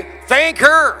me, thank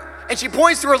her. And she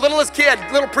points to her littlest kid,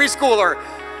 little preschooler.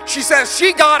 She says,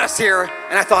 she got us here.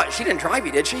 And I thought, she didn't drive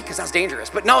you, did she? Because that's dangerous.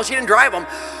 But no, she didn't drive them.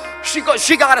 She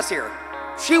got us here.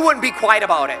 She wouldn't be quiet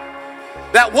about it.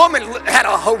 That woman had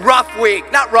a rough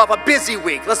week. Not rough, a busy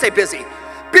week. Let's say busy.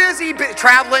 Busy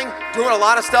traveling, doing a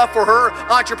lot of stuff for her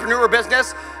entrepreneur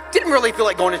business. Didn't really feel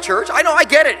like going to church. I know, I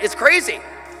get it. It's crazy.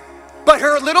 But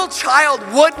her little child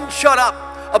wouldn't shut up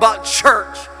about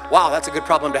church. Wow, that's a good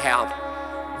problem to have.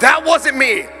 That wasn't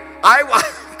me.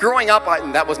 Growing up,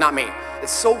 that was not me.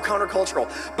 It's so countercultural.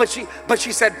 But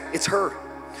she said, it's her.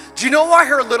 Do you know why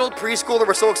her little preschooler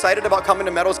was so excited about coming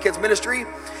to Meadows Kids Ministry?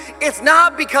 It's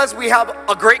not because we have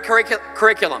a great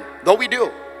curriculum, though we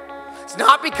do. It's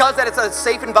not because that it's a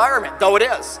safe environment, though it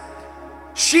is.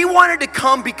 She wanted to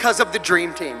come because of the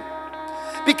dream team.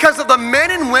 Because of the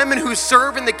men and women who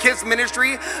serve in the kids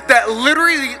ministry that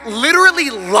literally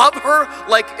love her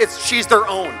like she's their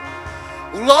own.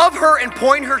 Love her and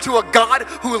point her to a God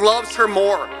who loves her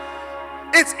more.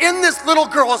 It's in this little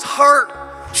girl's heart.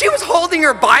 She was holding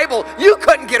her Bible. You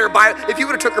couldn't get her Bible. If you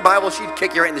would have took her Bible, she'd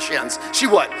kick you right in the shins. She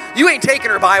would. You ain't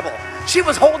taking her Bible. She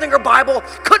was holding her Bible,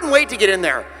 couldn't wait to get in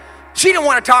there. She didn't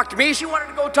want to talk to me. She wanted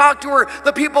to go talk to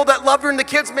the people that loved her in the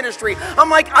kids ministry. I'm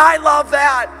like, I love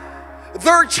that.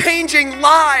 They're changing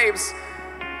lives.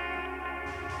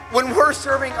 When we're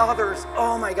serving others,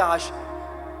 oh my gosh.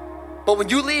 But when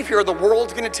you leave here, the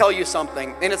world's going to tell you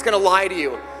something, and it's going to lie to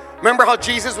you. Remember how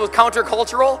Jesus was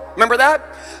countercultural? Remember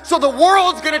that? So the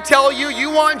world's going to tell you, you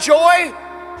want joy?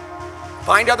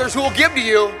 Find others who will give to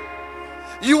you.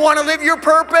 You want to live your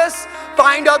purpose?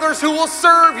 Find others who will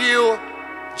serve you.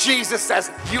 Jesus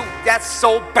says, that's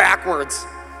so backwards.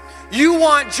 You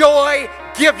want joy?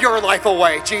 Give your life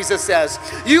away, Jesus says.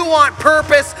 You want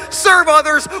purpose? Serve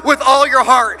others with all your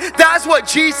heart. That's what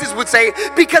Jesus would say,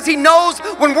 because he knows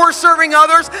when we're serving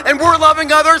others and we're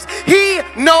loving others, he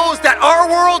knows that our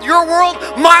world, your world,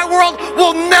 my world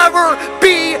will never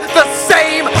be the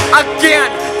same again.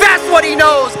 That's what he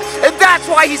knows, and that's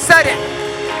why he said it.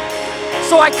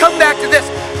 So I come back to this.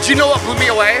 Do you know what blew me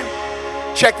away?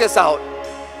 Check this out.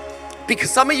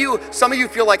 Because some of you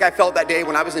feel like I felt that day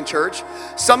when I was in church.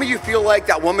 Some of you feel like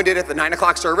that woman did at the 9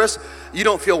 o'clock service. You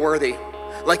don't feel worthy.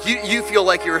 Like you feel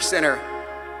like you're a sinner.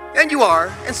 And you are,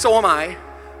 and so am I.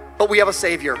 But we have a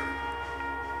Savior.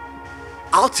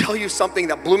 I'll tell you something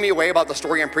that blew me away about the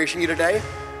story I'm preaching you today.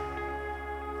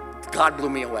 God blew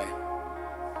me away.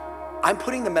 I'm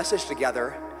putting the message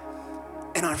together,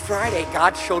 and on Friday,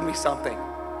 God showed me something.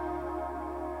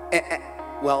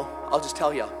 Well, I'll just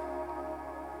tell you.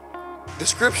 The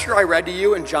scripture I read to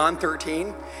you in John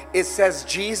 13, it says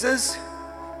Jesus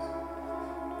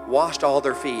washed all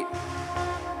their feet.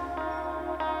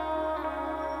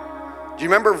 Do you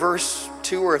remember verse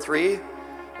 2 or 3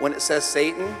 when it says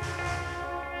Satan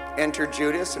entered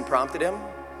Judas and prompted him?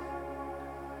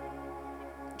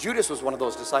 Judas was one of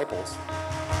those disciples.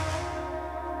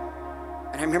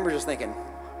 And I remember just thinking,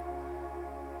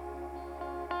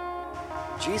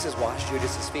 Jesus washed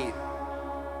Judas's feet.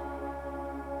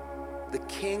 The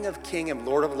King of Kings and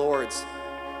Lord of Lords.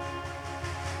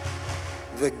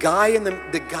 The guy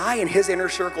in his inner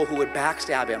circle who would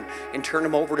backstab him and turn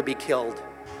him over to be killed.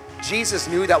 Jesus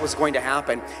knew that was going to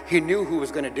happen. He knew who was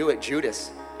going to do it,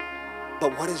 Judas.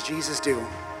 But what does Jesus do?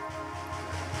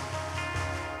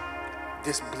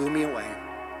 This blew me away.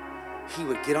 He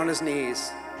would get on his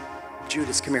knees.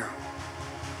 Judas, come here.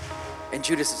 And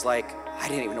Judas is like, I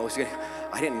didn't even know he was going to.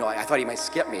 I didn't know. I thought he might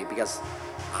skip me because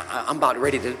I'm about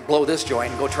ready to blow this joint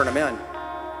and go turn him in.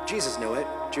 Jesus knew it.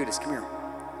 Judas, come here.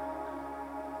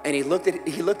 And he looked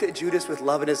at Judas with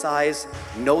love in his eyes,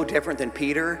 no different than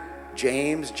Peter,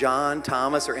 James, John,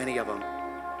 Thomas, or any of them.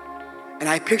 And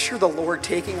I picture the Lord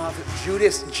taking off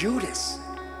Judas,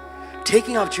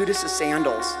 taking off Judas's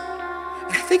sandals.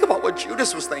 And I think about what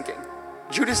Judas was thinking.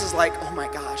 Judas is like, oh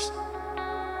my gosh.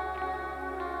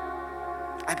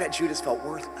 I bet Judas felt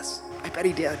worthless. I bet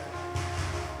he did.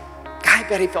 I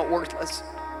bet he felt worthless.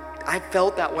 I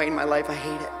felt that way in my life. I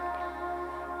hate it.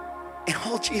 And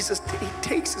all Jesus did, he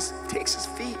takes his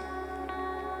feet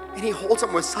and he holds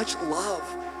them with such love.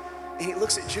 And he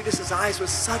looks at Judas's eyes with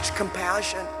such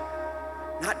compassion,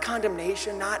 not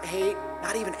condemnation, not hate,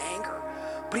 not even anger.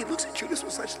 But he looks at Judas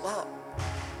with such love.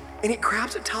 And he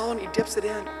grabs a towel and he dips it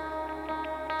in.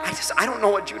 I don't know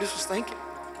what Judas was thinking.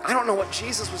 I don't know what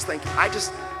Jesus was thinking. And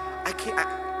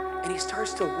he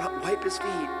starts to wipe his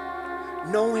feet,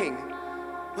 knowing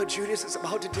what Judas is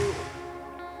about to do.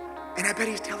 And I bet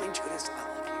he's telling Judas, I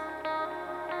love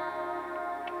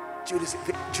you.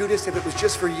 Judas, if it was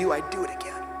just for you, I'd do it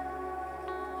again.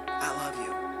 I love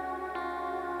you.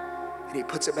 And he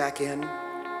puts it back in,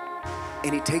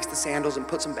 and he takes the sandals and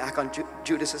puts them back on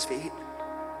Judas's feet.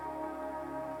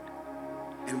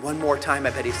 And one more time, I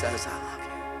bet he says, I love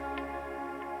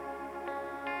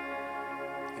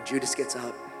you. And Judas gets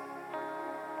up.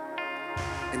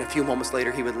 And a few moments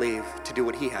later, he would leave to do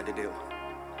what he had to do.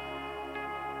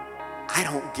 I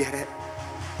don't get it.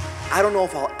 I don't know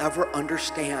if I'll ever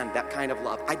understand that kind of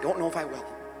love. I don't know if I will.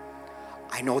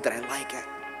 I know that I like it.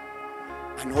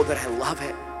 I know that I love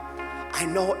it. I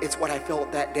know it's what I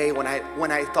felt that day when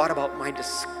I thought about my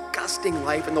disgusting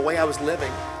life and the way I was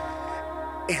living.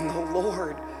 And the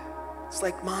Lord, it's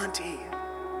like, Monty,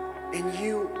 and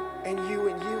you, and you,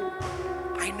 and you.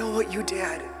 I know what you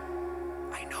did.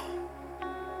 I know.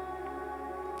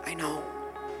 I know.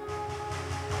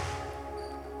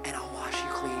 And I'll wash you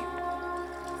clean.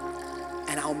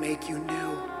 And I'll make you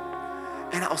new.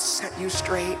 And I'll set you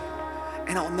straight.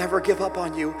 And I'll never give up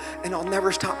on you. And I'll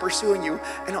never stop pursuing you.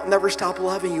 And I'll never stop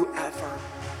loving you ever.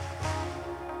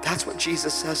 That's what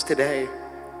Jesus says today.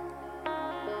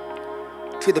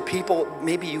 To the people,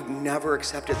 maybe you've never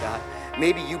accepted that.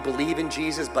 Maybe you believe in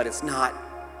Jesus, but it's not.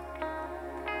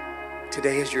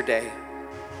 Today is your day.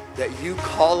 That you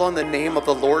call on the name of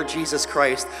the Lord Jesus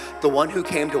Christ, the one who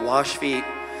came to wash feet,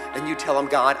 and you tell him,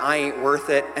 God, I ain't worth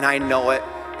it, and I know it.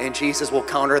 And Jesus will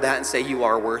counter that and say, you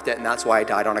are worth it, and that's why I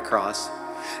died on a cross.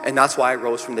 And that's why I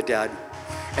rose from the dead.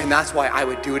 And that's why I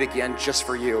would do it again just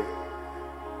for you.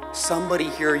 Somebody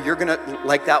here, you're gonna,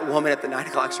 like that woman at the 9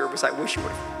 o'clock service, I wish you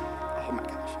would have. Oh my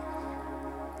gosh.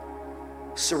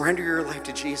 Surrender your life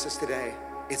to Jesus today.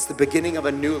 It's the beginning of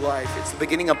a new life. It's the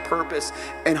beginning of purpose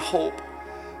and hope.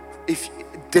 If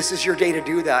this is your day to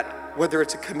do that, whether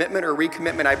it's a commitment or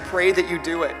recommitment, I pray that you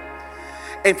do it.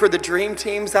 And for the dream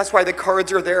teams, that's why the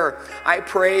cards are there. I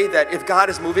pray that if God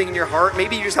is moving in your heart,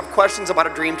 maybe you just have questions about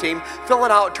a dream team, fill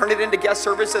it out, turn it into guest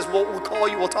services. We'll call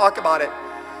you, we'll talk about it.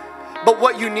 But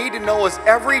what you need to know is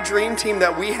every dream team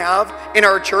that we have in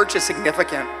our church is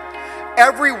significant.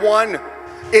 Everyone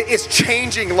is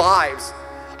changing lives.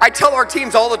 I tell our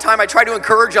teams all the time, I try to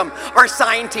encourage them. Our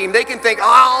sign team, they can think,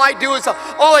 all I do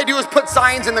is put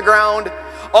signs in the ground.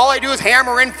 All I do is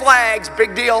hammer in flags,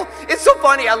 big deal. It's so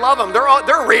funny, I love them,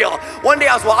 they're real. One day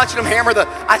I was watching them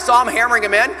I saw them hammering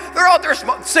them in. They're out there,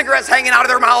 cigarettes hanging out of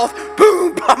their mouth,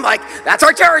 boom. I'm like, that's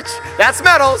our church, that's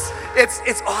Meadows.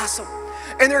 It's awesome.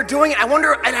 And they're doing it,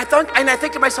 I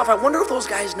think to myself, I wonder if those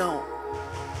guys know.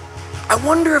 I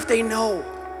wonder if they know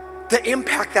the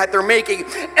impact that they're making.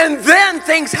 And then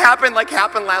things happen like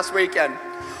happened last weekend.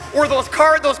 Or those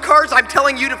cards I'm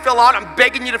telling you to fill out, I'm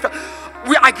begging you to fill.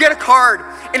 I get a card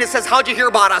and it says, how'd you hear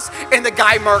about us? And the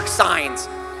guy marks signs.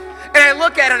 And I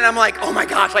look at it and I'm like, oh my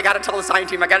gosh, I gotta tell the sign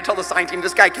team,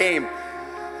 this guy came.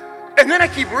 And then I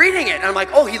keep reading it, and I'm like,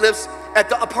 oh, he lives at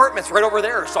the apartments right over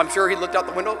there. So I'm sure he looked out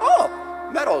the window, oh,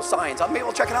 Meadows signs, maybe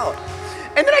I'll check it out.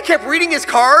 And then I kept reading his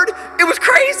card. It was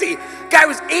crazy. Guy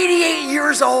was 88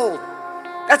 years old.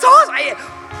 That's awesome.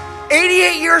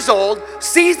 88 years old,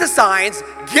 sees the signs,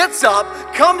 gets up,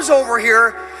 comes over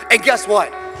here, and guess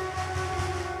what?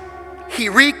 He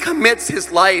recommits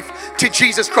his life to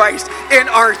Jesus Christ in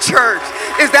our church.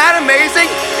 Is that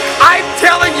amazing? I'm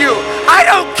telling you, I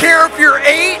don't care if you're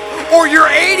 8 or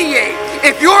you're 88.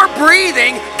 If you're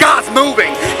breathing, God's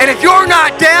moving. And if you're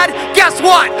not dead, guess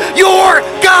what? Your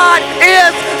God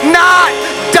is not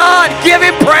done. Give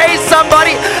him praise,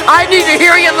 somebody. I need to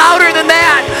hear you louder than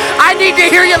that. I need to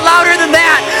hear you louder than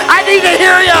that. I need to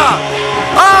hear you.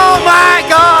 Oh my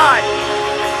God.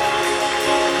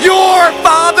 Your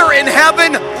Father in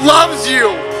heaven loves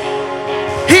you.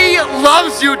 He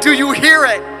loves you. Do you hear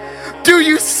it? Do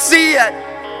you see it?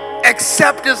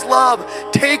 Accept his love.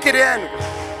 Take it in.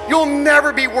 You'll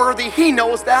never be worthy. He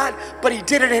knows that, but he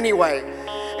did it anyway.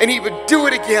 And he would do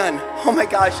it again. Oh my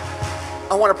gosh.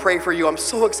 I want to pray for you. I'm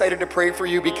so excited to pray for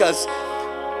you because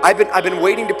I've been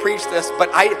waiting to preach this,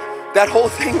 but that whole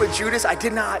thing with Judas, I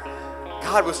did not.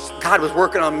 God was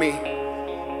working on me.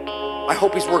 I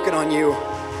hope he's working on you.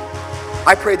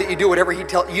 I pray that you do whatever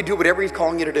he's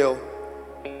calling you to do.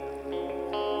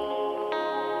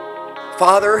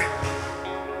 Father,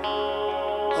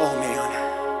 oh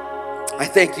man, I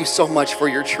thank you so much for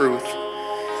your truth.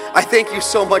 I thank you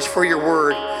so much for your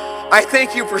word. I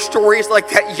thank you for stories like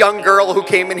that young girl who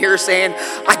came in here saying,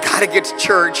 I gotta get to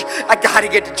church. I gotta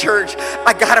get to church.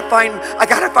 I gotta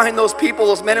find those people,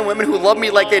 those men and women who love me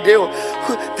like they do.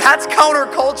 That's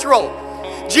countercultural.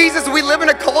 Jesus, we live in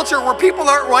a culture where people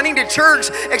aren't running to church,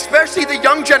 especially the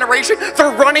young generation.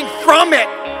 They're running from it.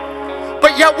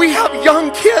 But yet we have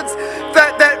young kids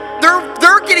that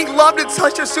they're getting loved in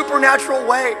such a supernatural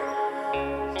way.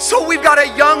 So we've got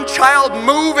a young child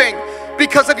moving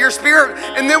because of your spirit.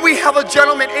 And then we have a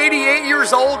gentleman, 88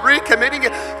 years old, recommitting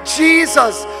it.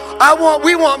 Jesus,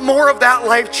 we want more of that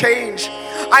life change.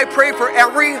 I pray for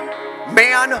every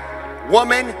man,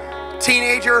 woman,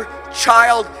 teenager,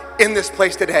 child in this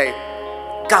place today.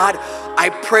 God, I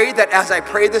pray that as I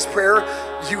pray this prayer,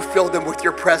 you fill them with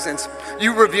your presence.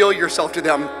 You reveal yourself to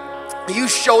them. You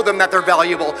show them that they're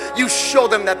valuable. You show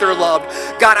them that they're loved.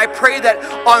 God, I pray that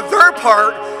on their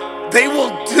part, they will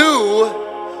do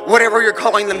whatever you're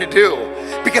calling them to do.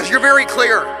 Because you're very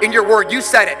clear in your word. You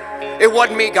said it. It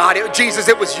wasn't me, God. Jesus,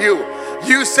 it was you.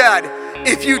 You said,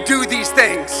 if you do these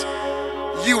things,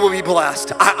 you will be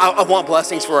blessed. I want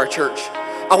blessings for our church.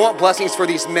 I want blessings for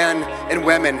these men and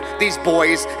women, these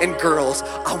boys and girls.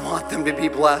 I want them to be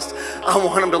blessed. I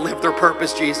want them to live their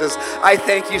purpose, Jesus. I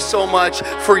thank you so much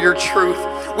for your truth.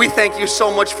 We thank you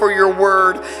so much for your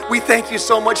word. We thank you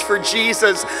so much for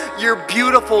Jesus, your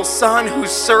beautiful son who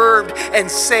served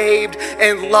and saved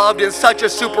and loved in such a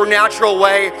supernatural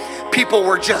way. People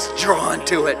were just drawn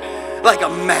to it like a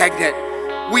magnet.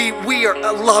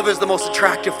 Love is the most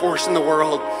attractive force in the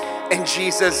world. And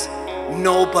Jesus,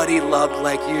 nobody loved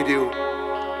like you do.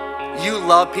 You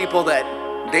love people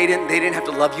that they didn't have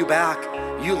to love you back.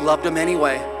 You loved them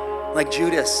anyway, like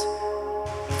Judas.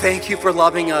 Thank you for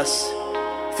loving us.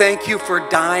 Thank you for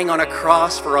dying on a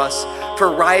cross for us,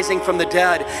 for rising from the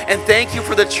dead. And thank you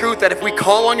for the truth that if we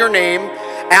call on your name,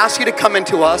 ask you to come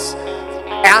into us,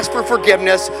 ask for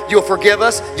forgiveness, you'll forgive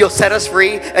us, you'll set us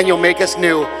free, and you'll make us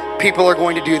new. People are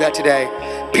going to do that today.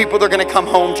 People are going to come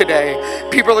home today.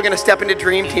 People are going to step into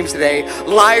dream teams today.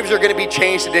 Lives are going to be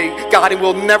changed today, God, and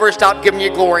we'll never stop giving you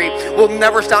glory. We'll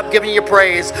never stop giving you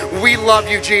praise. We love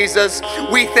you, Jesus.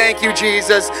 We thank you,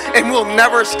 Jesus, and we'll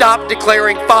never stop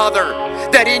declaring, Father,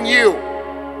 that in you,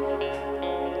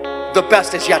 the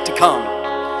best is yet to come.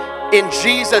 In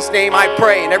Jesus' name I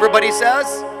pray. And everybody says,